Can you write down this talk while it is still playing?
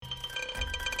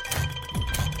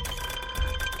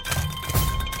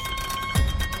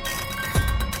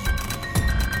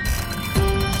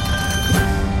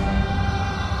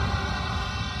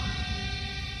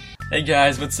Hey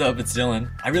guys, what's up? It's Dylan.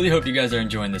 I really hope you guys are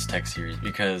enjoying this text series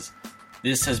because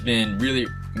this has been really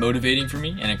motivating for me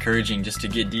and encouraging just to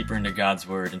get deeper into God's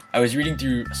Word. I was reading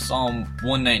through Psalm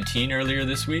 119 earlier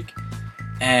this week,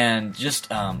 and just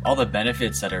all the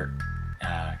benefits that are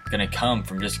going to come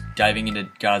from just diving into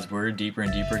God's Word deeper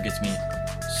and deeper gets me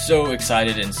so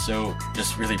excited and so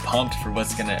just really pumped for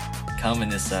what's going to come in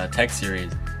this text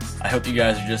series. I hope you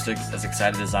guys are just as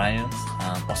excited as I am.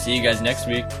 I'll see you guys next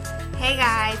week. Hey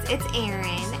guys, it's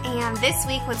Erin, and this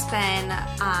week what's been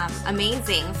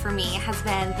amazing for me has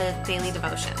been the daily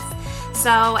devotions.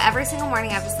 So every single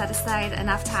morning I've just set aside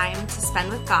enough time to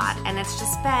spend with God, and it's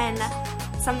just been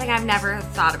something I've never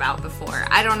thought about before.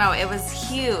 I don't know, it was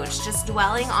huge, just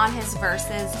dwelling on His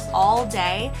verses all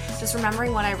day, just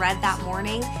remembering what I read that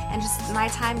morning, and just my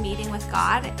time meeting with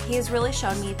God. He has really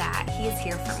shown me that He is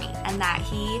here for me, and that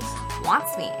He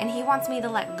wants me, and He wants me to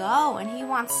let go, and He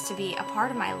wants to be a part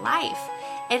of my life.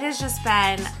 It has just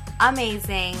been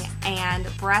amazing and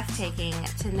breathtaking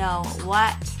to know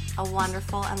what a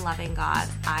wonderful and loving God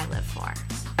I live for.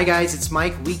 Hi guys, it's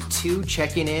Mike, week 2,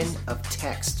 checking in of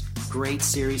Text. Great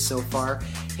series so far.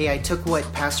 Hey, I took what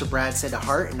Pastor Brad said to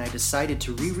heart, and I decided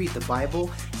to reread the Bible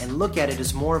and look at it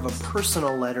as more of a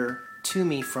personal letter to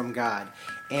me from God.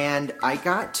 And I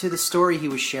got to the story he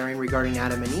was sharing regarding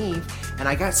Adam and Eve, and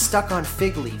I got stuck on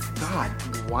fig leaf. God,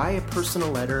 why a personal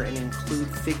letter and include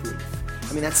fig leaf?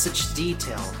 I mean, that's such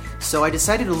detail. So I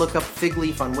decided to look up fig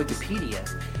leaf on Wikipedia.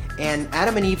 And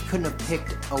Adam and Eve couldn't have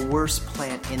picked a worse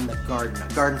plant in the garden,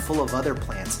 a garden full of other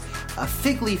plants. A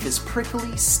fig leaf is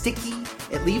prickly, sticky,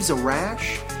 it leaves a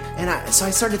rash. And so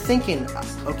I started thinking,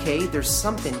 okay, there's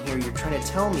something here you're trying to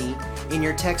tell me in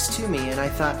your text to me. And I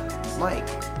thought, Mike,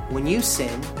 when you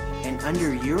sin and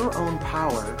under your own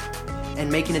power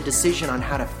and making a decision on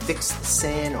how to fix the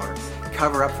sin or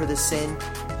cover up for the sin,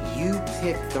 you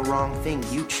pick the wrong thing.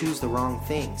 You choose the wrong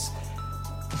things.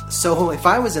 So if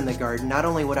I was in the garden, not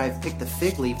only would I have picked the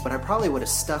fig leaf, but I probably would have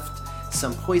stuffed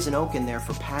some poison oak in there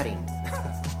for patting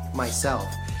myself.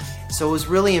 So it was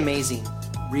really amazing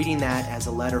reading that as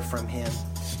a letter from him.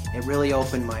 It really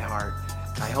opened my heart.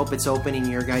 I hope it's opening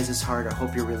your guys' heart. I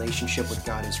hope your relationship with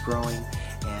God is growing.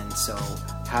 And so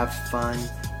have fun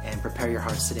and prepare your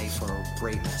hearts today for a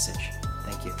great message.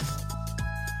 Thank you.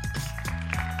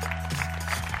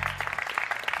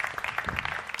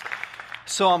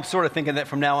 So I'm sort of thinking that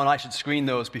from now on I should screen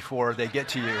those before they get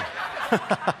to you.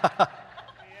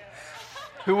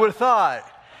 Who would have thought?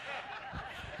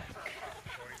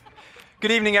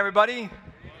 Good evening, everybody.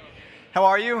 How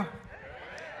are you?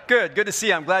 Good to see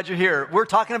you. I'm glad you're here. We're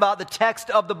talking about the text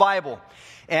of the Bible.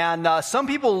 And some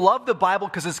people love the Bible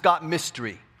because it's got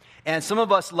mystery. And some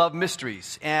of us love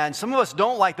mysteries. And some of us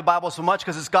don't like the Bible so much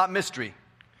because it's got mystery.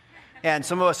 And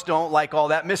some of us don't like all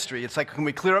that mystery. It's like, can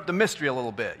we clear up the mystery a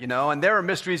little bit, you know? And there are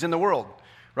mysteries in the world,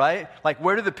 right? Like,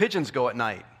 where do the pigeons go at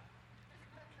night?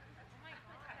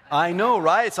 I know,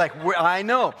 right? It's like, I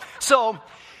know. So,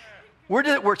 we're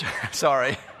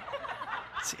sorry.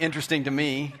 It's interesting to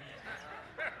me.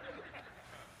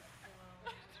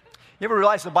 You ever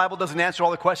realize the Bible doesn't answer all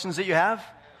the questions that you have?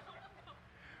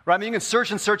 Right? I mean, you can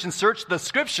search and search and search the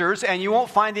scriptures, and you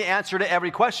won't find the answer to every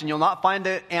question. You'll not find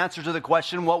the answer to the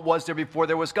question, what was there before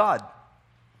there was God?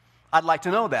 I'd like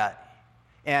to know that.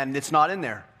 And it's not in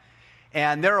there.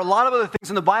 And there are a lot of other things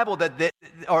in the Bible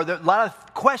or a lot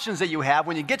of questions that you have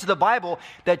when you get to the Bible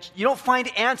that you don't find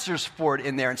answers for it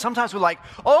in there. And sometimes we're like,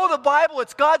 oh, the Bible,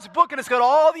 it's God's book, and it's got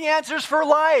all the answers for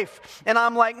life. And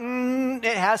I'm like,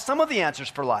 it has some of the answers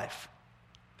for life.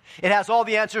 It has all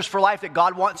the answers for life that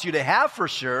God wants you to have for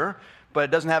sure, but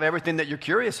it doesn't have everything that you're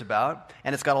curious about.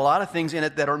 And it's got a lot of things in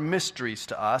it that are mysteries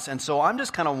to us. And so I'm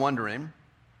just kind of wondering,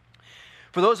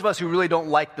 for those of us who really don't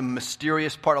like the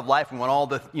mysterious part of life and want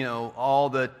all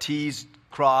the T's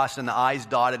crossed and the I's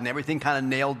dotted and everything kind of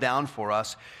nailed down for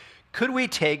us, could we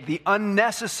take the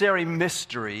unnecessary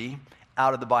mystery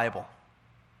out of the Bible?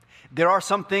 There are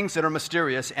some things that are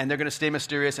mysterious, and they're going to stay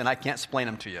mysterious, and I can't explain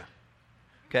them to you.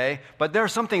 Okay? But there are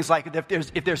some things like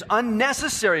if there's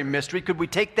unnecessary mystery, could we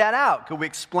take that out? Could we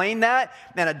explain that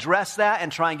and address that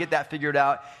and try and get that figured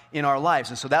out in our lives?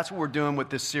 And so that's what we're doing with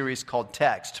this series called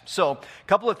Text. So a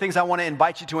couple of things I want to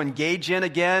invite you to engage in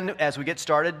again as we get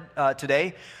started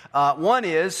today. One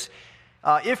is,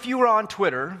 if you were on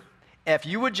Twitter, if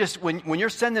you would just, when you're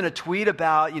sending a tweet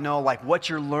about, like what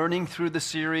you're learning through the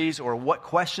series or what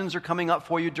questions are coming up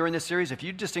for you during the series, if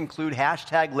you just include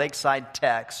hashtag Lakeside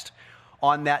Text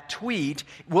on that tweet,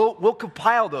 we'll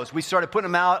compile those. We started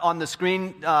putting them out on the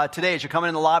screen today. As you're coming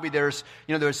in the lobby, there's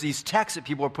these texts that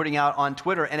people are putting out on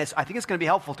Twitter, and I think it's going to be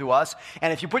helpful to us.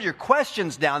 And if you put your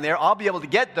questions down there, I'll be able to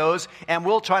get those, and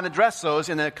we'll try and address those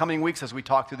in the coming weeks as we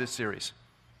talk through this series.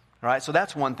 All right, so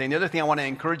that's one thing. The other thing I want to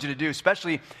encourage you to do,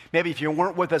 especially maybe if you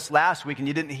weren't with us last week and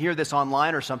you didn't hear this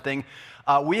online or something,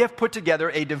 we have put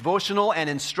together a devotional and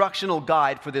instructional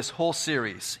guide for this whole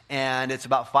series. And it's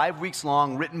about 5 weeks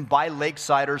long, written by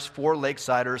Lakesiders, for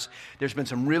Lakesiders. There's been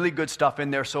some really good stuff in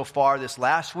there so far this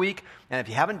last week. And if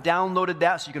you haven't downloaded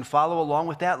that so you can follow along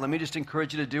with that, let me just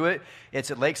encourage you to do it. It's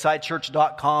at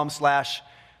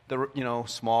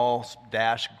lakesidechurch.com/small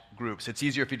dash groups. It's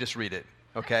easier if you just read it,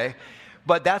 okay?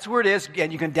 But that's where it is,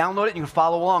 and you can download it and you can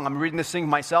follow along. I'm reading this thing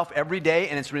myself every day,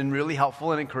 and it's been really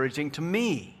helpful and encouraging to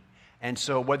me. And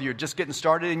so whether you're just getting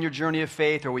started in your journey of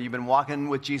faith or whether you've been walking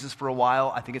with Jesus for a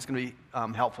while, I think it's going to be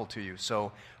helpful to you.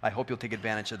 So I hope you'll take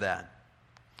advantage of that.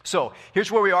 So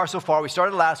here's where we are so far. We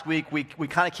started last week. We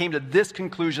kind of came to this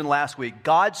conclusion last week.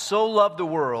 God so loved the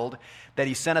world that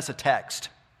he sent us a text.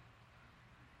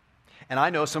 And I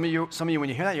know some of you, when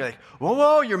you hear that, you're like,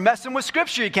 whoa, you're messing with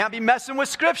Scripture. You can't be messing with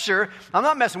Scripture. I'm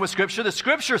not messing with Scripture. The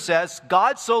Scripture says,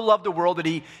 God so loved the world that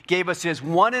he gave us his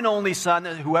one and only Son,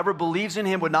 that whoever believes in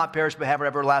him would not perish but have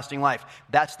everlasting life.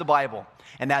 That's the Bible.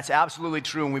 And that's absolutely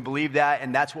true, and we believe that,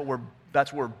 and that's what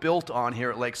we're built on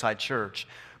here at Lakeside Church.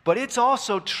 But it's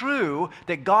also true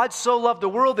that God so loved the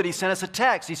world that he sent us a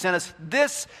text. He sent us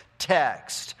this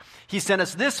text. He sent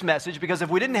us this message because if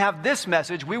we didn't have this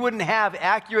message, we wouldn't have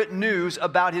accurate news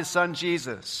about his son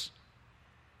Jesus.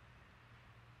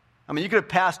 I mean, you could have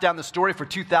passed down the story for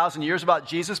 2,000 years about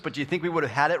Jesus, but do you think we would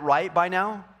have had it right by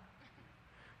now?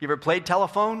 You ever played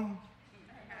telephone?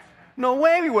 No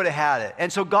way we would have had it.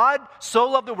 And so God so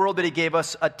loved the world that he gave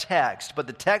us a text, but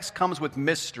the text comes with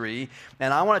mystery,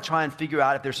 and I want to try and figure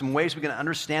out if there's some ways we can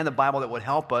understand the Bible that would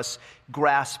help us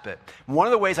grasp it. One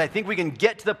of the ways I think we can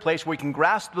get to the place where we can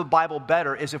grasp the Bible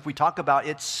better is if we talk about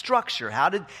its structure. How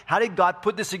did God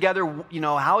put this together?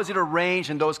 How is it arranged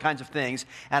and those kinds of things?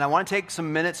 And I want to take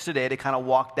some minutes today to kind of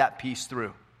walk that piece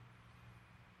through.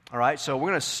 All right, so we're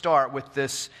going to start with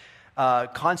this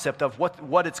concept of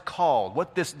what it's called,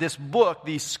 what this book,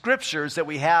 these scriptures that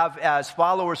we have as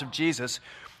followers of Jesus,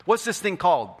 what's this thing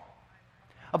called?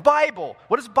 A Bible.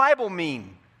 What does Bible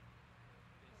mean?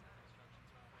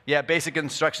 Yeah, basic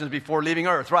instructions before leaving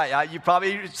earth, right? You've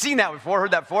probably seen that before,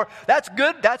 heard that before. That's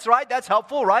good, that's right, that's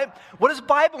helpful, right? What does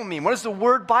Bible mean? What does the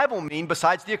word Bible mean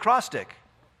besides the acrostic?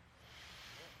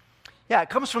 Yeah, it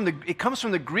comes from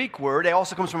the Greek word. It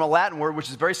also comes from a Latin word, which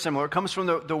is very similar. It comes from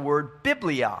the word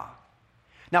biblia.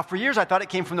 Now, for years, I thought it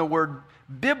came from the word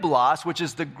biblos, which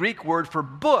is the Greek word for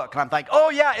book. And I'm like, oh,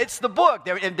 yeah, it's the book.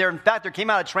 In fact, there came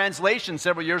out a translation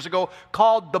several years ago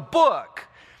called the book.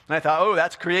 And I thought, oh,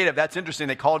 that's creative. That's interesting.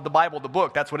 They called the Bible the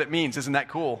book. That's what it means. Isn't that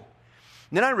cool?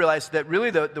 And then I realized that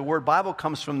really the word Bible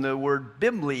comes from the word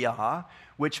biblia,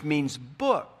 which means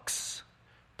books,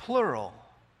 plural.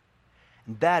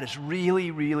 And that is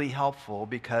really, really helpful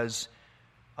because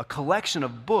a collection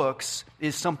of books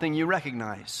is something you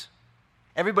recognize.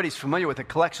 Everybody's familiar with a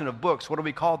collection of books. What do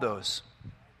we call those?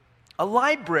 A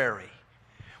library.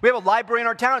 We have a library in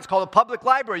our town. It's called a public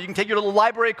library. You can take your little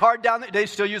library card down there. Do they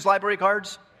still use library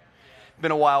cards? It's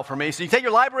been a while for me. So you can take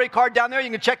your library card down there. You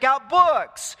can check out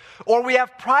books. Or we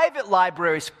have private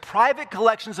libraries, private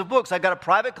collections of books. I've got a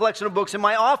private collection of books in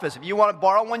my office. If you want to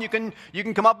borrow one, you can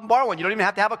come up and borrow one. You don't even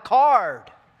have to have a card.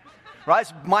 Right?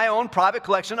 It's my own private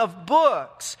collection of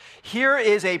books. Here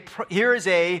is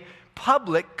a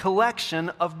public collection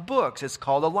of books. It's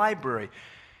called a library.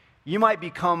 You might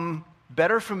become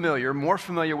more familiar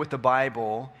with the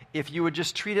Bible if you would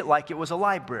just treat it like it was a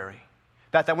library.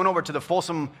 In fact, I went over to the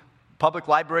Folsom Public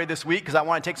Library this week because I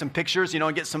want to take some pictures,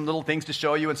 and get some little things to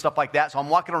show you and stuff like that. So I'm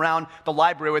walking around the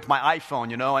library with my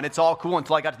iPhone, and it's all cool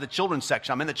until I got to the children's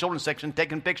section. I'm in the children's section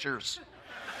taking pictures.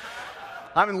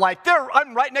 I'm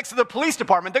right next to the police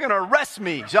department. They're going to arrest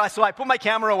me. So I put my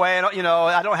camera away, and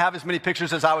I don't have as many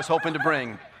pictures as I was hoping to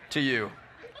bring to you.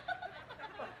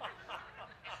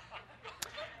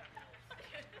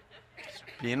 Just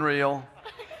being real.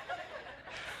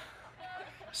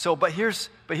 But here's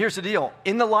the deal.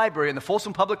 In the library, in the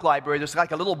Folsom Public Library, there's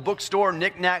like a little bookstore,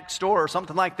 knick-knack store or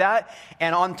something like that.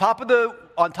 And over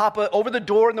the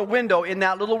door in the window in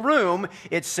that little room,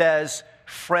 it says,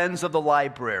 Friends of the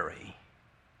Library.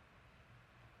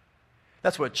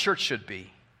 That's what a church should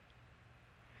be.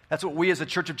 That's what we as a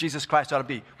Church of Jesus Christ ought to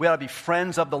be. We ought to be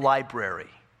friends of the library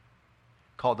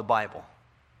called the Bible.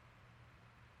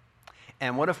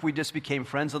 And what if we just became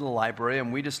friends of the library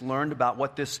and we just learned about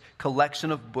what this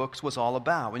collection of books was all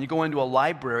about? When you go into a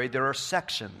library, there are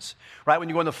sections, right? When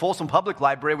you go in the Folsom Public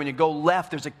Library, when you go left,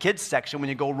 there's a kids section. When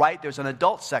you go right, there's an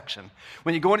adult section.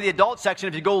 When you go into the adult section,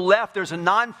 if you go left, there's a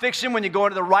nonfiction. When you go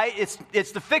into the right,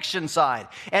 it's the fiction side.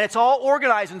 And it's all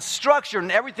organized and structured,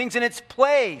 and everything's in its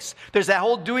place. There's that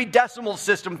whole Dewey Decimal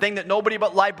System thing that nobody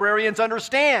but librarians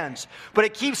understands. But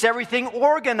it keeps everything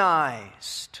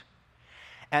organized.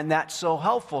 And that's so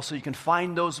helpful, so you can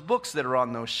find those books that are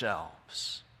on those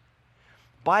shelves.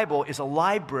 Bible is a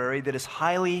library that is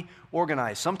highly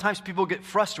organized. Sometimes people get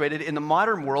frustrated in the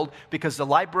modern world because the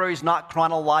library is not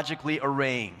chronologically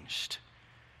arranged.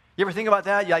 You ever think about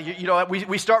that? Yeah,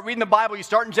 we start reading the Bible, you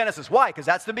start in Genesis. Why? Because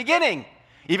that's the beginning.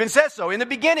 Even says so in the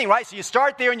beginning, right? So you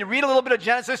start there and you read a little bit of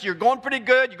Genesis. You're going pretty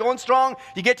good. You're going strong.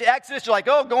 You get to Exodus. You're like,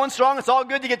 oh, going strong. It's all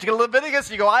good. You get to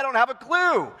Leviticus. You go, I don't have a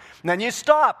clue. And then you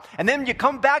stop. And then you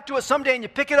come back to it someday and you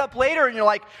pick it up later and you're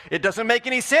like, it doesn't make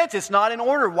any sense. It's not in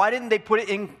order. Why didn't they put it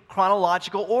in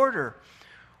chronological order?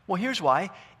 Well, here's why.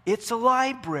 It's a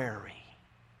library.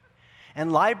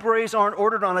 And libraries aren't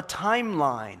ordered on a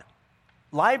timeline.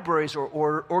 Libraries are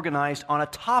organized on a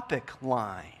topic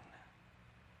line.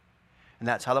 And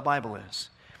that's how the Bible is.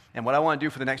 And what I want to do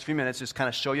for the next few minutes is kind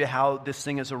of show you how this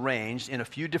thing is arranged in a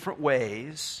few different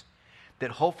ways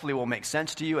that hopefully will make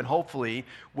sense to you and hopefully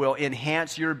will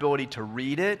enhance your ability to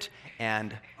read it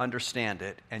and understand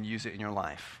it and use it in your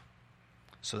life.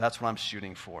 So that's what I'm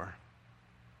shooting for.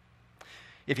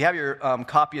 If you have your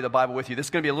copy of the Bible with you, this is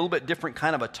going to be a little bit different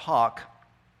kind of a talk.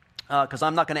 Because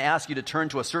I'm not going to ask you to turn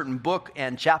to a certain book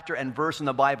and chapter and verse in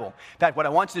the Bible. In fact, what I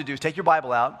want you to do is take your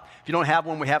Bible out. If you don't have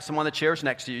one, we have some on the chairs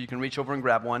next to you. You can reach over and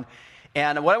grab one.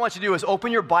 And what I want you to do is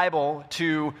open your Bible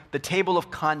to the table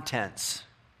of contents.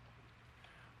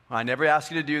 I never ask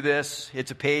you to do this.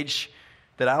 It's a page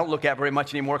that I don't look at very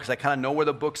much anymore because I kind of know where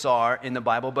the books are in the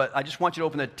Bible. But I just want you to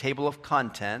open the table of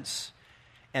contents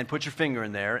and put your finger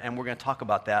in there. And we're going to talk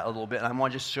about that a little bit. And I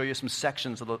want to just show you some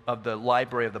sections of the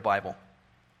library of the Bible.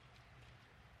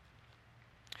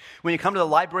 When you come to the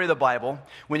library of the Bible,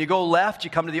 when you go left, you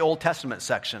come to the Old Testament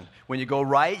section. When you go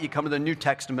right, you come to the New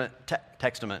Testament,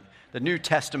 the New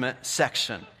Testament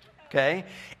section. Okay?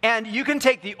 And you can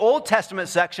take the Old Testament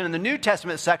section and the New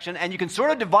Testament section, and you can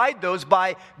sort of divide those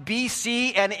by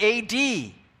BC and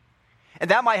AD.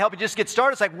 And that might help you just get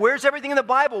started. It's like, where's everything in the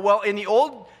Bible? Well, in the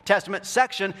Old Testament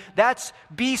section, that's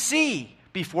BC.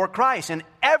 Before Christ. And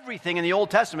everything in the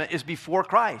Old Testament is before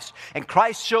Christ. And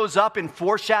Christ shows up in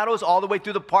foreshadows all the way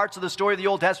through the parts of the story of the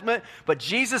Old Testament, but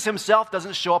Jesus himself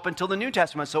doesn't show up until the New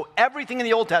Testament. So everything in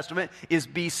the Old Testament is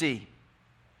BC.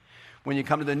 When you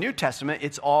come to the New Testament,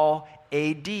 it's all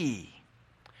AD.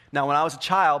 Now, when I was a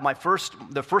child,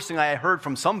 the first thing I heard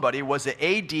from somebody was that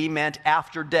AD meant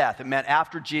after death. It meant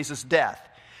after Jesus' death.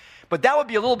 But that would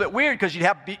be a little bit weird because you'd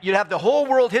have the whole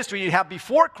world history. You'd have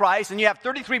before Christ, and you have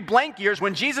 33 blank years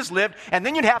when Jesus lived, and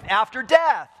then you'd have after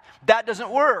death. That doesn't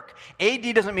work.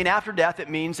 AD doesn't mean after death. It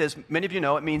means, as many of you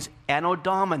know, it means Anno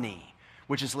Domini,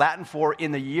 which is Latin for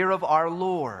in the year of our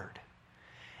Lord.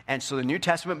 And so the New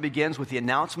Testament begins with the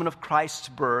announcement of Christ's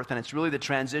birth, and it's really the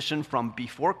transition from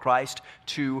before Christ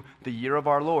to the year of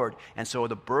our Lord. And so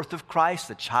the birth of Christ,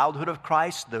 the childhood of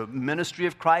Christ, the ministry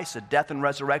of Christ, the death and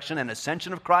resurrection and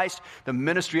ascension of Christ, the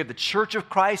ministry of the church of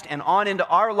Christ, and on into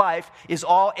our life is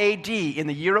all AD, in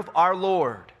the year of our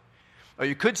Lord. Or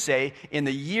you could say, in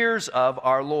the years of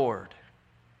our Lord.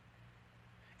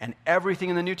 And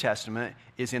everything in the New Testament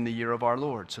is in the year of our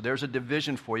Lord. So there's a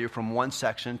division for you from one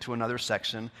section to another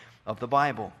section of the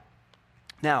Bible.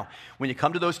 Now, when you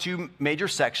come to those two major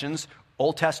sections,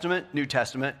 Old Testament, New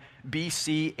Testament,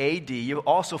 BC, AD, you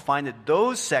also find that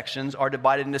those sections are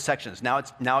divided into sections. Now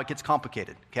it gets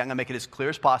complicated. Okay, I'm going to make it as clear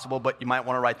as possible, but you might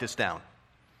want to write this down.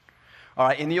 All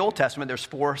right, in the Old Testament, there's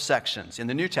 4 sections. In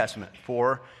the New Testament,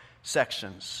 4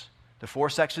 sections. The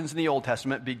 4 sections in the Old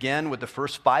Testament begin with the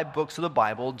first 5 books of the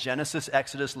Bible: Genesis,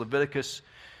 Exodus, Leviticus,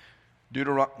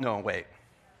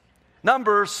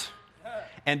 Numbers,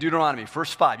 and Deuteronomy.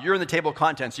 First 5. You're in the table of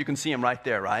contents. You can see them right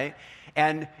there, right?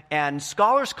 And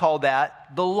scholars call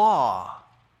that the law.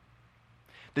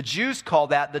 The Jews call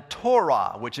that the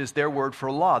Torah, which is their word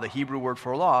for law, the Hebrew word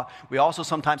for law. We also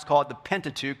sometimes call it the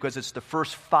Pentateuch because it's the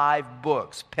first 5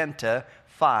 books. Penta,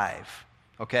 5.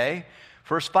 Okay?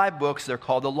 First 5 books, they're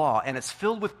called the law, and it's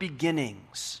filled with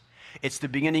beginnings. It's the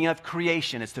beginning of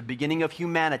creation. It's the beginning of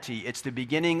humanity. It's the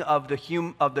beginning of the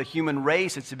human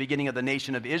race. It's the beginning of the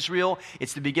nation of Israel.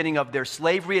 It's the beginning of their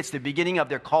slavery. It's the beginning of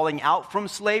their calling out from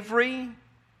slavery.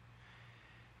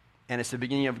 And it's the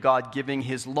beginning of God giving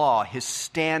his law, his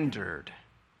standard,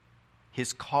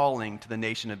 his calling to the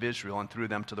nation of Israel and through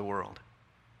them to the world.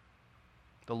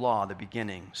 the law, the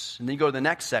beginnings. And then you go to the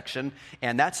next section,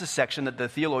 and that's the section that the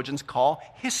theologians call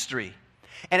history.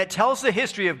 And it tells the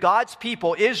history of God's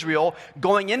people, Israel,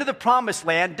 going into the promised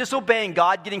land, disobeying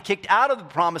God, getting kicked out of the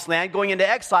promised land, going into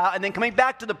exile, and then coming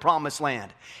back to the promised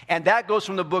land. And that goes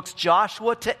from the books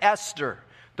Joshua to Esther,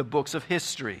 the books of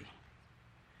history.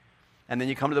 And then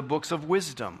you come to the books of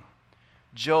wisdom,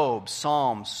 Job,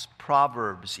 Psalms,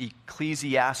 Proverbs,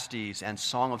 Ecclesiastes, and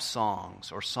Song of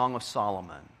Songs, or Song of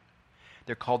Solomon.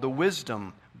 They're called the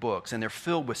wisdom books, and they're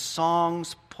filled with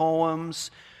songs, poems,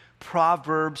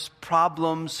 proverbs,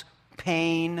 problems,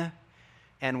 pain,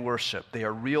 and worship. They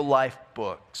are real-life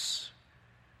books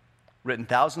written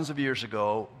thousands of years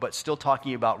ago, but still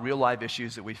talking about real-life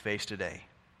issues that we face today.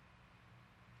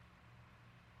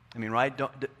 I mean, right?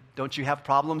 Don't you have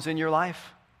problems in your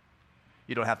life?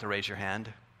 You don't have to raise your hand.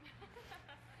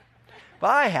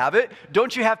 But I have it.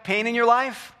 Don't you have pain in your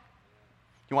life?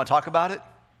 You want to talk about it?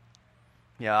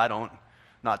 Yeah, I don't.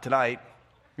 Not tonight.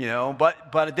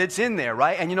 But it's in there,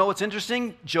 right? And you know what's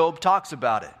interesting? Job talks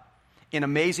about it in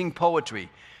amazing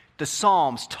poetry. The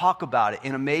Psalms talk about it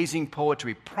in amazing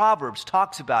poetry. Proverbs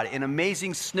talks about it in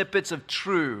amazing snippets of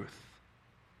truth.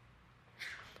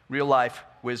 Real life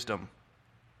wisdom.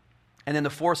 And then the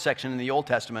fourth section in the Old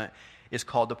Testament is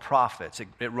called the prophets.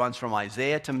 It runs from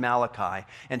Isaiah to Malachi.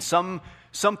 And some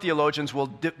theologians will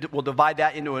divide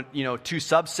that into two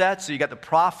subsets. So you got the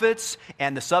prophets,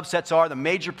 and the subsets are the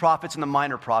major prophets and the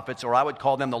minor prophets, or I would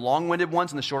call them the long-winded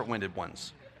ones and the short-winded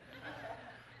ones.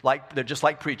 They're just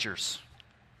like preachers.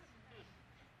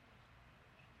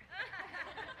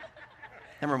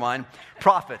 Never mind.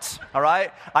 Prophets, all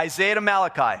right? Isaiah to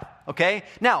Malachi, okay?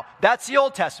 Now, that's the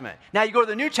Old Testament. Now you go to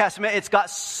the New Testament, it's got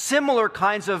similar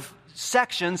kinds of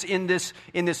sections in this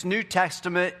New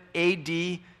Testament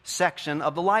AD section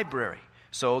of the library.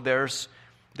 So there's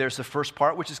the first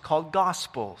part, which is called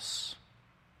Gospels.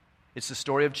 It's the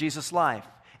story of Jesus' life.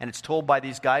 And it's told by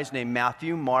these guys named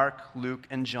Matthew, Mark, Luke,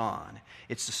 and John.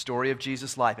 It's the story of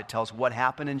Jesus' life. It tells what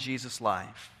happened in Jesus'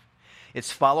 life.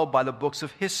 It's followed by the books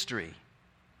of history.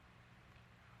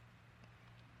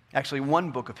 Actually,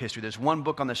 one book of history. There's one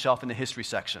book on the shelf in the history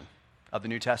section of the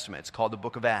New Testament. It's called the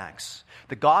book of Acts.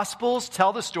 The Gospels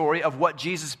tell the story of what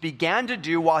Jesus began to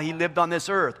do while he lived on this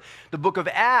earth. The book of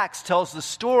Acts tells the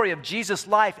story of Jesus'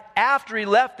 life after he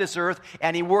left this earth,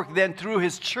 and he worked then through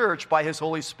his church by his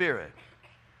Holy Spirit.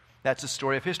 That's the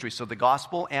story of history. So the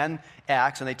Gospel and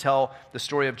Acts, and they tell the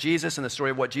story of Jesus and the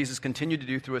story of what Jesus continued to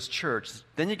do through his church.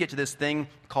 Then you get to this thing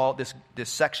called, this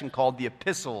section called the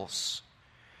epistles.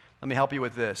 Let me help you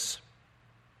with this.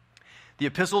 The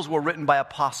epistles were written by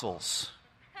apostles.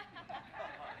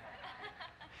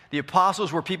 The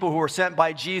apostles were people who were sent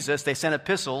by Jesus. They sent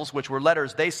epistles, which were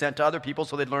letters they sent to other people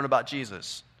so they'd learn about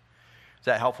Jesus. Is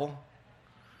that helpful?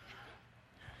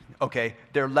 Okay,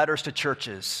 they're letters to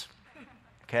churches.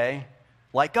 Okay?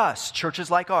 Like us, churches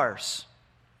like ours.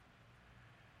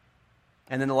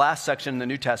 And then the last section in the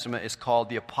New Testament is called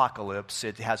the Apocalypse.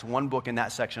 It has one book in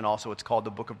that section also. It's called the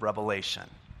book of Revelation.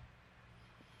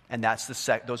 And that's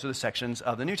those are the sections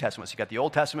of the New Testament. So you got the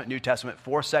Old Testament, New Testament,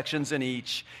 4 sections in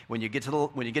each. When you get to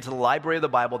the library of the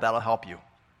Bible, that'll help you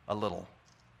a little.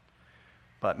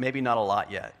 But maybe not a lot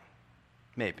yet.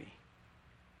 Maybe.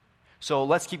 So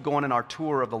let's keep going in our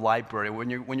tour of the library. When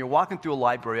you're walking through a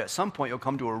library, at some point you'll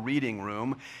come to a reading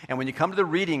room. And when you come to the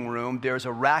reading room, there's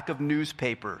a rack of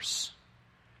newspapers.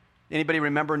 Anybody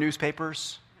remember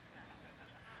newspapers?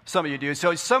 Some of you do.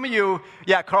 So some of you,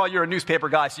 yeah, Carl, you're a newspaper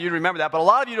guy, so you remember that. But a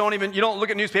lot of you don't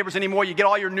look at newspapers anymore. You get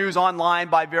all your news online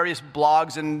by various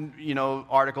blogs and,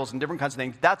 articles and different kinds of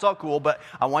things. That's all cool, but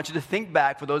I want you to think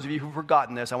back, for those of you who've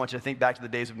forgotten this, I want you to think back to the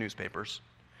days of newspapers.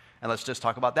 And let's just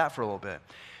talk about that for a little bit.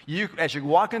 As you're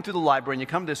walking through the library and you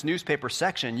come to this newspaper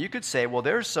section, you could say, well,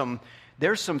 there's some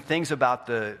things about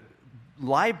the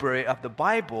library of the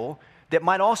Bible that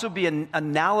might also be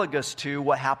analogous to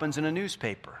what happens in a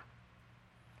newspaper.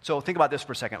 So think about this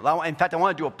for a second. In fact, I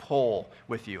want to do a poll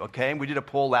with you, okay? We did a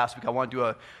poll last week. I want to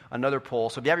do another poll.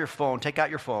 So if you have your phone, take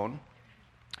out your phone.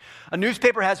 A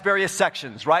newspaper has various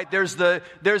sections, right? There's the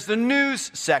news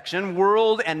section,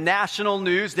 world and national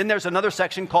news. Then there's another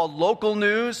section called local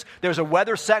news. There's a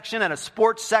weather section and a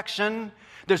sports section.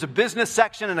 There's a business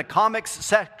section and a comics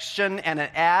section and an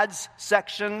ads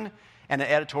section and an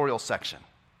editorial section.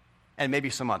 And maybe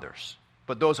some others.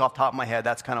 But those off the top of my head,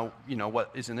 that's kind of,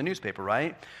 what is in the newspaper,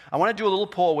 right? I want to do a little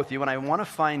poll with you, and I want to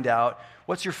find out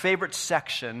what's your favorite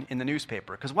section in the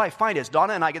newspaper. Because what I find is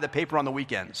Donna and I get the paper on the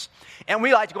weekends. And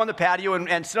we like to go on the patio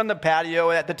and sit on the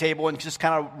patio at the table and just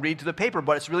kind of read through the paper.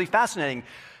 But it's really fascinating.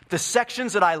 The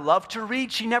sections that I love to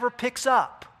read, she never picks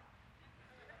up.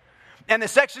 And the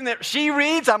section that she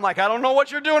reads, I'm like, I don't know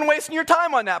what you're doing wasting your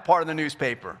time on that part of the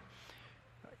newspaper.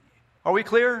 Are we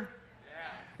clear?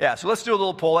 Yeah, so let's do a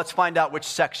little poll. Let's find out which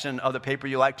section of the paper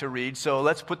you like to read. So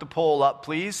let's put the poll up,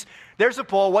 please. There's a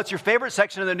poll. What's your favorite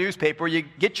section of the newspaper? You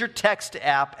get your text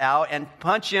app out and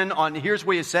punch in on, here's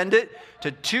where you send it,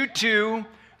 to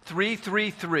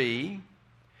 22333.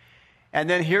 And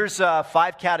then here's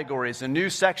 5 categories: the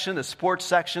news section, the sports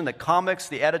section, the comics,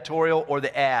 the editorial, or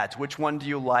the ads. Which one do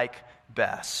you like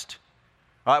best?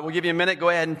 All right, we'll give you a minute. Go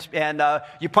ahead and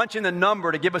you punch in the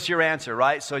number to give us your answer,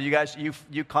 right? So you guys,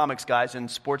 you comics guys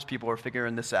and sports people are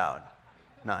figuring this out.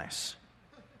 Nice.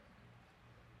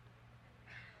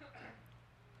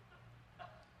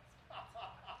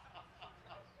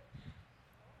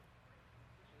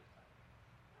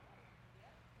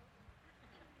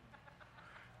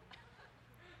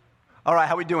 All right,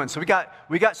 how we doing? So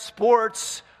we got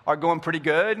sports are going pretty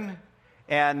good.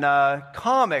 And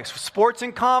comics, sports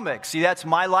and comics. See, that's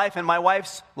my life and my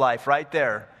wife's life right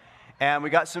there. And we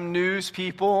got some news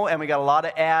people, and we got a lot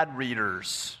of ad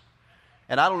readers.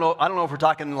 And I don't know if we're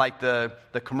talking like the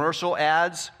commercial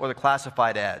ads or the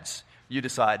classified ads. You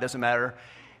decide, doesn't matter.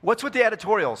 What's with the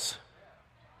editorials?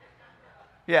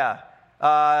 Yeah,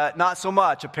 not so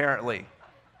much apparently.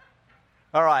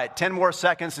 All right, 10 more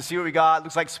seconds to see what we got.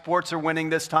 Looks like sports are winning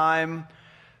this time.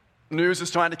 News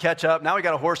is trying to catch up. Now we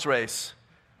got a horse race.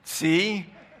 See?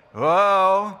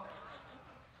 Whoa.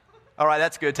 All right,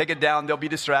 that's good. Take it down. They'll be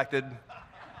distracted.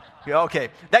 Okay.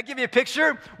 That give you a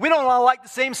picture? We don't all like the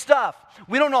same stuff.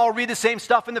 We don't all read the same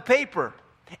stuff in the paper.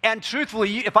 And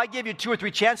truthfully, if I gave you 2 or 3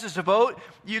 chances to vote,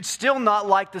 you'd still not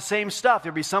like the same stuff.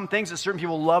 There'd be some things that certain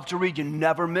people love to read. You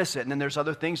never miss it. And then there's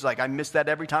other things like I miss that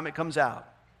every time it comes out.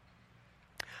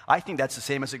 I think that's the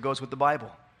same as it goes with the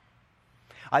Bible.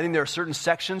 I think there are certain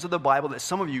sections of the Bible that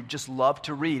some of you just love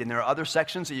to read, and there are other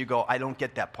sections that you go, I don't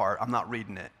get that part, I'm not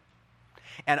reading it.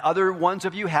 And other ones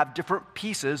of you have different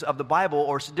pieces of the Bible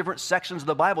or different sections of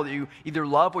the Bible that you either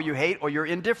love or you hate or you're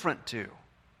indifferent to.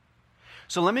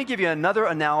 So let me give you another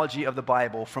analogy of the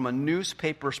Bible from a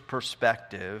newspaper's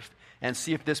perspective and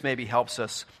see if this maybe helps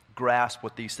us grasp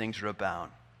what these things are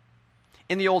about.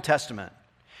 In the Old Testament,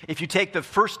 if you take the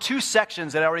first 2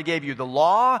 sections that I already gave you, the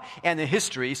law and the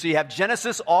history, so you have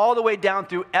Genesis all the way down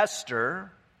through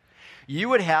Esther, you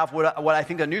would have what I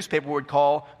think a newspaper would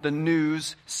call the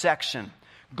news section.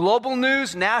 Global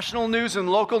news, national news, and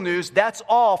local news, that's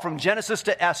all from Genesis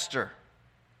to Esther.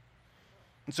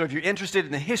 And so if you're interested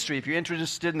in the history, if you're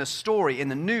interested in the story, in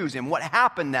the news, in what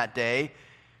happened that day,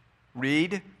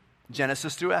 read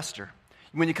Genesis through Esther.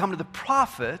 When you come to the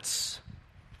prophets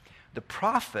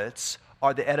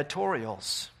are the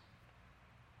editorials.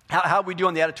 How we do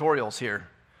on the editorials here?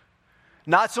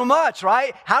 Not so much,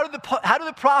 right? How do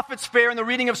the prophets fare in the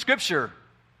reading of Scripture?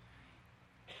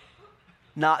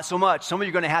 Not so much. Some of you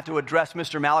are going to have to address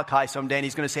Mr. Malachi someday, and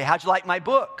he's going to say, how'd you like my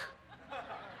book?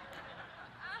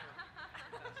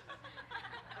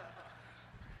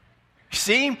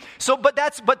 See? But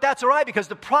that's all right, because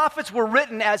the prophets were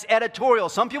written as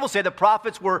editorials. Some people say the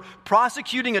prophets were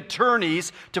prosecuting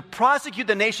attorneys to prosecute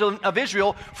the nation of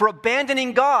Israel for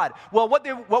abandoning God. Well,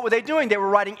 what were they doing? They were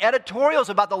writing editorials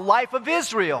about the life of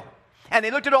Israel. And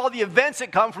they looked at all the events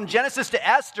that come from Genesis to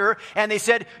Esther, and they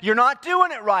said, you're not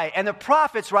doing it right. And the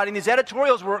prophets writing these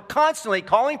editorials were constantly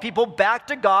calling people back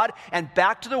to God and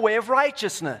back to the way of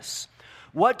righteousness.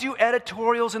 What do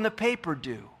editorials in the paper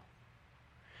do?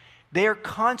 They are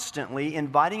constantly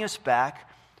inviting us back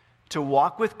to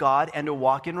walk with God and to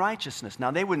walk in righteousness.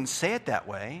 Now, they wouldn't say it that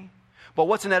way, but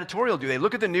what's an editorial do? They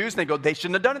look at the news and they go, they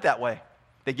shouldn't have done it that way.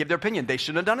 They give their opinion. They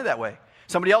shouldn't have done it that way.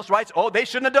 Somebody else writes, oh, they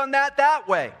shouldn't have done that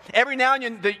way. Every now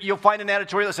and then you'll find an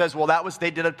editorial that says, well,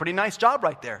 they did a pretty nice job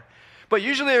right there. But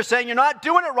usually they're saying, you're not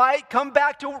doing it right. Come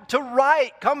back to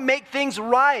right. Come make things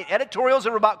right. Editorials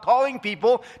are about calling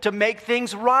people to make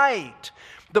things right.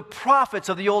 The prophets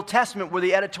of the Old Testament were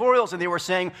the editorials, and they were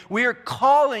saying, we are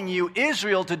calling you,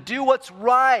 Israel, to do what's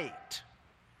right.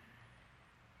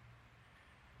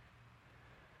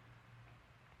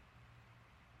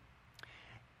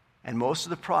 And most of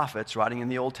the prophets writing in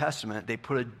the Old Testament, they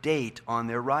put a date on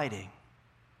their writing.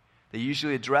 They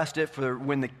usually addressed it for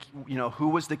when who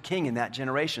was the king in that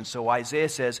generation. So Isaiah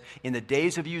says, in the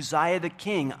days of Uzziah the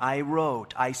king, I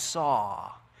wrote, I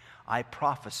saw, I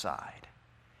prophesied.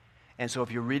 And so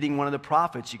if you're reading one of the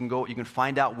prophets, you can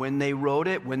find out when they wrote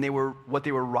it, what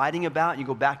they were writing about. You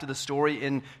go back to the story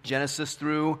in Genesis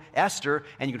through Esther,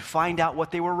 and you can find out what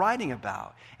they were writing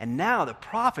about. And now the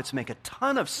prophets make a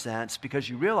ton of sense because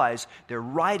you realize they're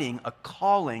writing a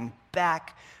calling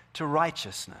back to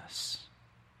righteousness.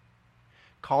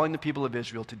 Calling the people of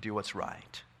Israel to do what's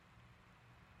right.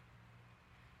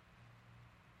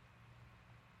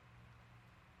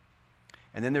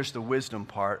 And then there's the wisdom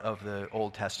part of the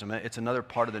Old Testament. It's another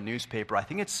part of the newspaper. I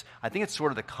think it's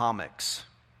sort of the comics.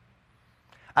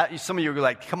 Some of you are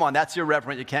like, come on, that's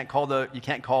irreverent. You can't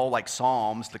call like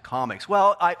Psalms the comics.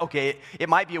 Well, okay, it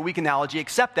might be a weak analogy,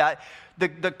 except that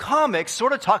the comics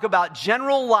sort of talk about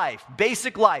general life,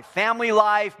 basic life, family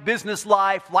life, business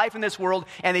life in this world,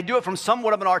 and they do it from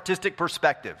somewhat of an artistic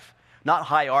perspective. Not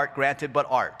high art, granted, but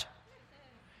art.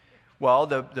 Well,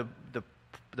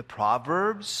 the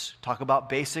Proverbs talk about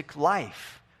basic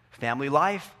life, family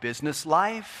life, business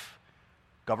life,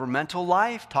 governmental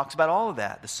life, talks about all of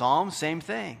that. The Psalms, same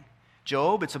thing.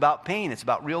 Job, it's about pain, it's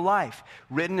about real life,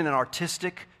 written in an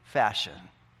artistic fashion.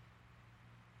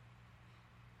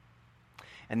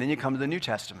 And then you come to the New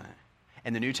Testament.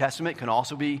 And the New Testament can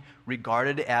also be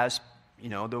regarded as,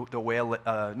 the way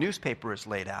a newspaper is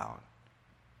laid out.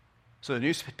 So the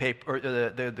newspaper,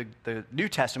 the New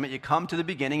Testament, you come to the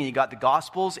beginning and you got the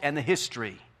Gospels and the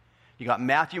history. You got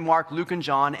Matthew, Mark, Luke, and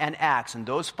John, and Acts. And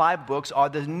those 5 books are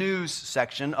the news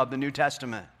section of the New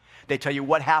Testament. They tell you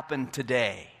what happened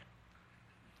today.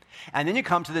 And then you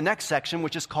come to the next section,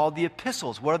 which is called the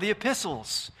epistles. What are the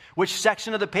epistles? Which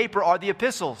section of the paper are the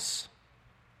epistles?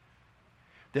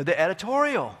 They're the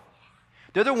editorial.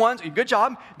 They're the ones, good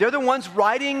job, they're the ones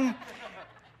writing,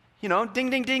 ding,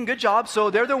 ding, ding, good job. So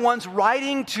they're the ones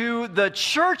writing to the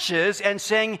churches and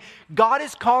saying, God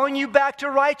is calling you back to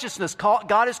righteousness.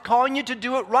 God is calling you to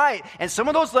do it right. And some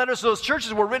of those letters to those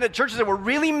churches were written at churches that were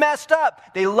really messed up.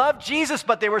 They loved Jesus,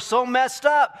 but they were so messed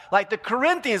up. Like the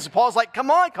Corinthians, Paul's like, come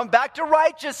on, come back to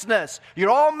righteousness.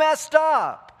 You're all messed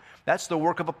up. That's the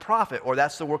work of a prophet, or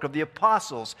that's the work of the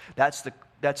apostles. That's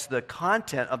the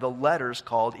content of the letters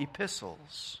called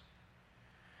epistles.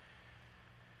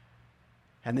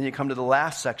 And then you come to the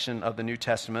last section of the New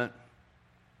Testament,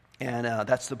 and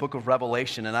that's the book of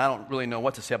Revelation. And I don't really know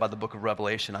what to say about the book of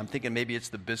Revelation. I'm thinking maybe it's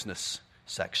the business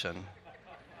section.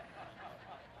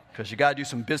 Because you got to do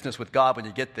some business with God when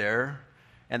you get there.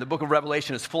 And the book of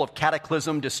Revelation is full of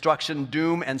cataclysm, destruction,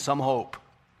 doom, and some hope.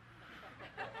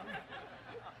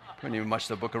 Pretty much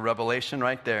the book of Revelation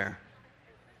right there.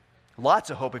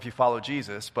 Lots of hope if you follow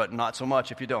Jesus, but not so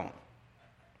much if you don't.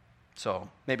 So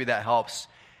maybe that helps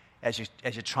as you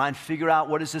try and figure out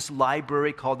what is this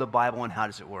library called the Bible and how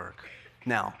does it work.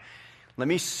 Now, let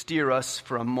me steer us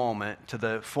for a moment to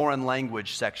the foreign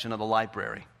language section of the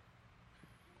library.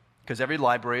 Because every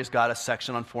library has got a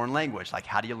section on foreign language, like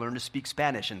how do you learn to speak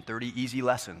Spanish in 30 easy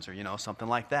lessons, or something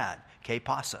like that. Que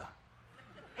pasa?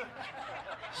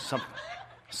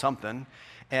 Something.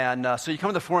 And so you come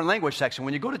to the foreign language section.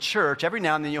 When you go to church, every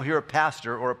now and then you'll hear a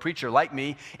pastor or a preacher like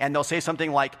me, and they'll say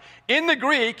something like, in the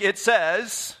Greek it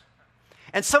says,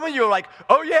 and some of you are like,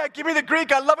 oh yeah, give me the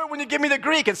Greek. I love it when you give me the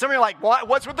Greek. And some of you are like,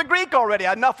 what's with the Greek already?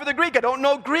 Enough with the Greek. I don't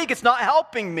know Greek. It's not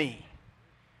helping me.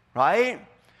 Right?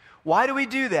 Why do we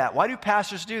do that? Why do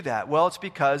pastors do that? Well, it's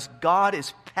because God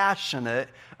is passionate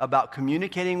about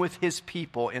communicating with his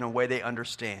people in a way they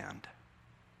understand.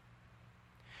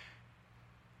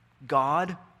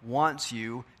 God wants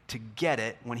you to get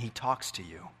it when he talks to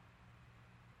you.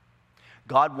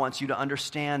 God wants you to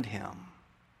understand him.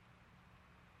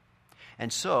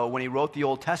 And so, when he wrote the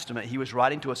Old Testament, he was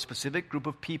writing to a specific group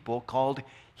of people called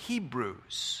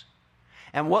Hebrews.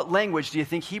 And what language do you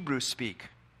think Hebrews speak?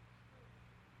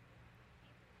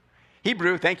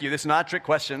 Hebrew, thank you. This is not a trick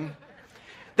question.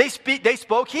 They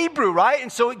spoke Hebrew, right?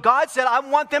 And so God said, I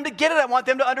want them to get it. I want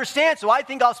them to understand. So I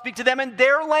think I'll speak to them in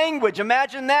their language.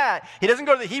 Imagine that. He doesn't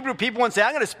go to the Hebrew people and say,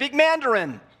 I'm going to speak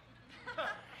Mandarin.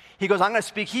 He goes, I'm going to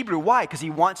speak Hebrew. Why? Because he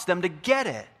wants them to get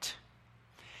it.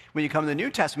 When you come to the New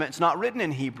Testament, it's not written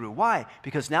in Hebrew. Why?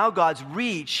 Because now God's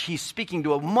reach, he's speaking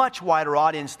to a much wider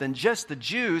audience than just the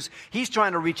Jews. He's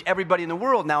trying to reach everybody in the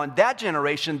world. Now, in that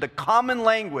generation, the common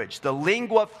language, the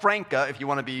lingua franca, if you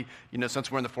want to be,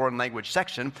 since we're in the foreign language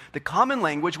section, the common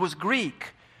language was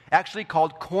Greek, actually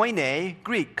called Koine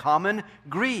Greek, common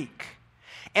Greek.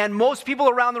 And most people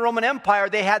around the Roman Empire,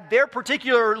 they had their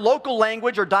particular local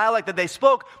language or dialect that they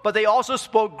spoke, but they also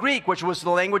spoke Greek, which was the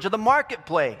language of the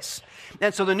marketplace.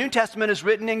 And so the New Testament is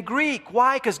written in Greek.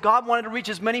 Why? Because God wanted to reach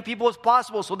as many people as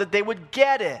possible so that they would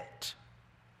get it.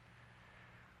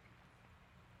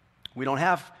 You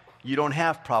don't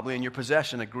have probably in your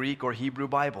possession a Greek or Hebrew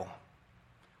Bible.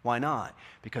 Why not?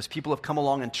 Because people have come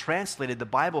along and translated the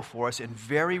Bible for us in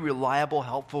very reliable,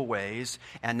 helpful ways,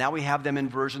 and now we have them in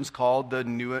versions called the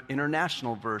New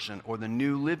International Version, or the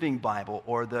New Living Bible,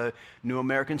 or the New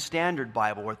American Standard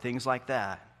Bible, or things like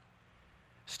that.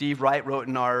 Steve Wright wrote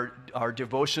in our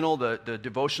devotional, the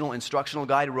devotional instructional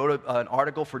guide, wrote an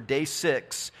article for day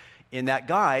 6 in that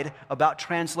guide about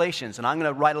translations. And I'm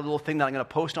going to write a little thing that I'm going to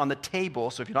post on the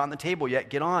table. So if you're not on the table yet,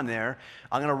 get on there.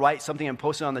 I'm going to write something and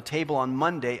post it on the table on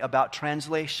Monday about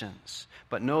translations.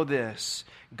 But know this,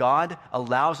 God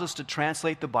allows us to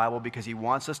translate the Bible because he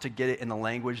wants us to get it in the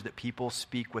language that people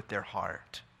speak with their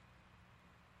heart.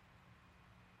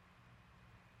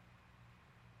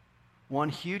 One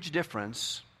huge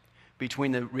difference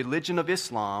between the religion of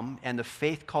Islam and the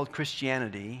faith called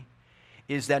Christianity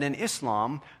is that in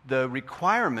Islam, the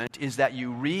requirement is that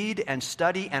you read and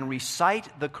study and recite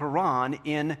the Quran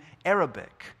in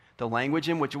Arabic, the language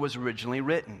in which it was originally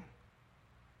written.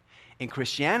 In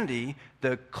Christianity,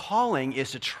 the calling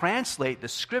is to translate the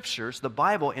scriptures, the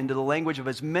Bible, into the language of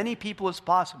as many people as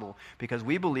possible because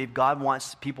we believe God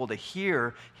wants people to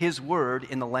hear his word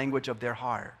in the language of their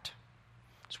heart.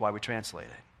 That's why we translate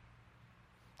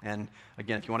it. And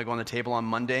again, if you want to go on the table on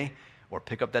Monday or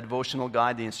pick up that devotional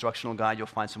guide, the instructional guide, you'll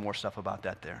find some more stuff about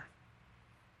that there.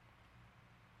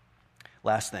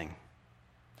 Last thing,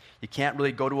 you can't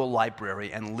really go to a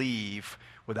library and leave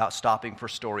without stopping for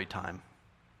story time.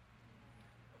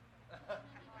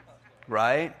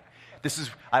 Right?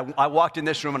 I walked in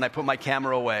this room and I put my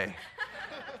camera away.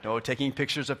 No taking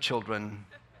pictures of children.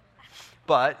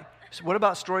 But what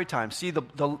about story time? See,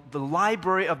 the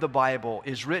library of the Bible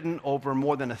is written over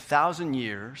more than 1,000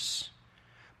 years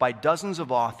by dozens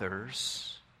of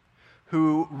authors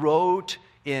who wrote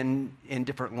in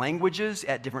different languages,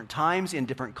 at different times, in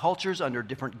different cultures, under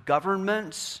different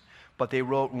governments, but they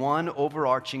wrote one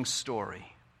overarching story.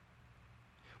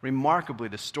 Remarkably,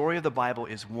 the story of the Bible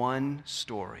is one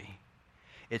story.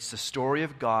 It's the story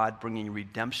of God bringing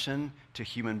redemption to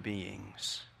human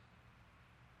beings.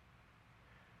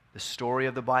 The story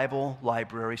of the Bible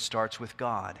library starts with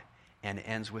God and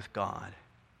ends with God.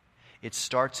 It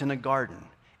starts in a garden.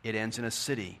 It ends in a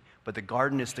city. But the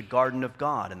garden is the garden of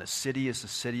God, and the city is the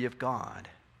city of God.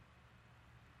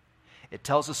 It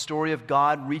tells the story of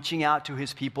God reaching out to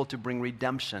his people to bring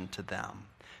redemption to them,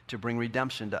 to bring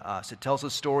redemption to us. It tells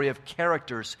the story of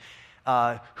characters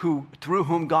through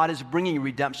whom God is bringing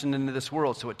redemption into this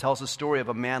world. So it tells the story of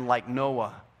a man like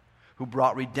Noah who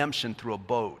brought redemption through a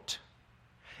boat.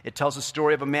 It tells the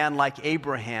story of a man like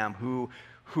Abraham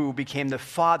who became the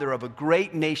father of a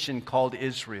great nation called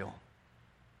Israel.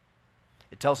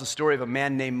 It tells the story of a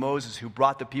man named Moses who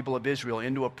brought the people of Israel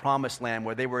into a promised land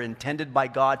where they were intended by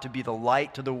God to be the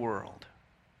light to the world.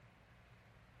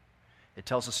 It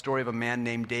tells the story of a man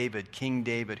named David, King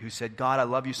David, who said, God, I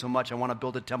love you so much, I want to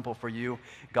build a temple for you.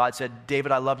 God said,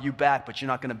 David, I love you back, but you're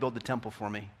not going to build the temple for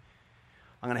me.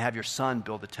 I'm going to have your son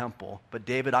build the temple. But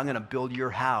David, I'm going to build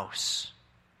your house.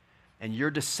 And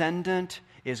your descendant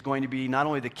is going to be not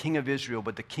only the king of Israel,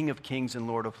 but the King of kings and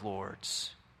Lord of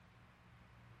lords.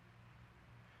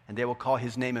 And they will call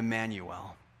his name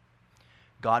Emmanuel,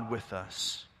 God with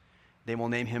us. They will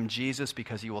name him Jesus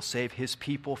because he will save his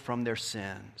people from their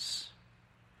sins.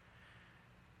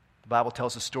 The Bible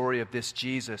tells the story of this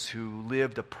Jesus who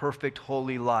lived a perfect,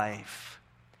 holy life,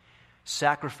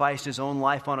 sacrificed his own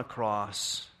life on a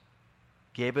cross,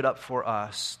 gave it up for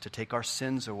us to take our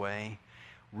sins away,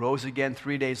 rose again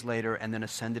 3 days later, and then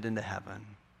ascended into heaven.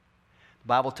 The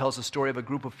Bible tells the story of a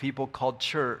group of people called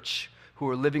church who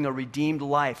are living a redeemed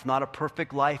life, not a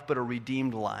perfect life, but a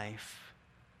redeemed life,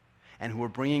 and who are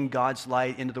bringing God's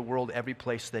light into the world every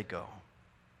place they go.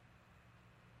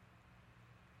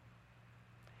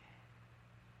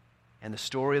 And the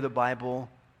story of the Bible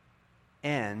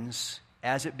ends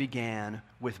as it began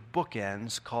with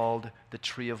bookends called the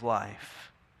tree of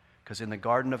life. Because in the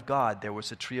garden of God there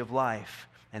was a tree of life,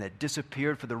 and it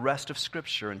disappeared for the rest of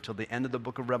Scripture until the end of the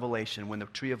book of Revelation when the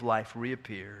tree of life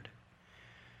reappeared.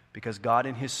 Because God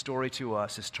in his story to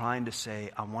us is trying to say,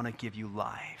 I want to give you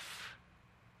life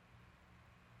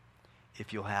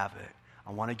if you'll have it.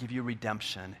 I want to give you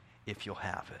redemption if you'll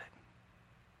have it.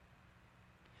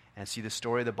 And see, the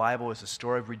story of the Bible is a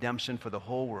story of redemption for the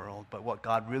whole world, but what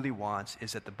God really wants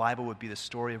is that the Bible would be the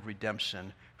story of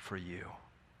redemption for you.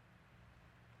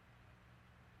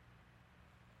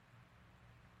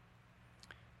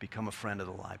 Become a friend of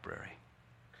the library.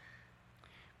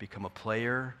 Become a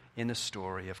player in the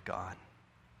story of God.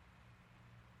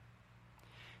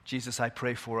 Jesus, I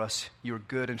pray for us. You're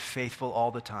good and faithful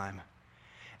all the time.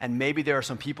 And maybe there are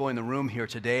some people in the room here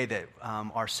today that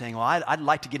are saying, well, I'd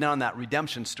like to get in on that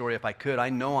redemption story if I could. I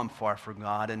know I'm far from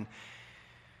God. And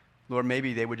Lord,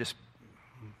 maybe they would just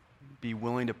be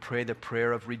willing to pray the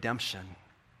prayer of redemption.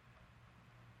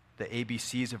 The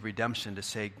ABCs of redemption, to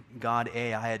say, God,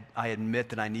 A, I admit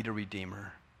that I need a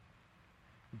redeemer.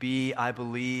 B, I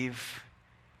believe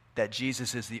that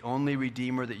Jesus is the only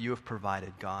redeemer that you have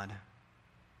provided, God.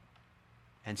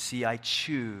 and see, I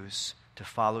choose to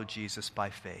follow Jesus by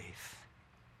faith.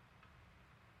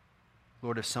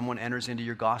 Lord, if someone enters into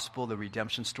your gospel, the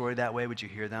redemption story that way, would you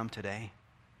hear them today?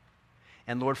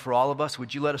 And Lord, for all of us,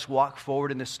 would you let us walk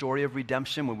forward in this story of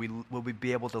redemption? Will we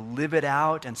be able to live it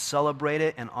out and celebrate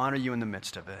it and honor you in the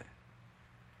midst of it?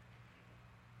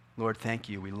 Lord, thank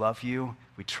you. We love you.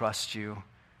 We trust you.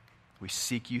 We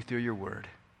seek you through your word.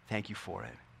 Thank you for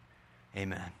it.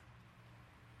 Amen.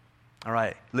 All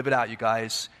right, live it out, you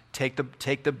guys. Take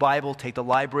the Bible, take the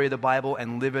library of the Bible,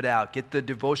 and live it out. Get the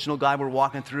devotional guide we're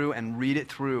walking through and read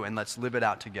it through, and let's live it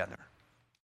out together.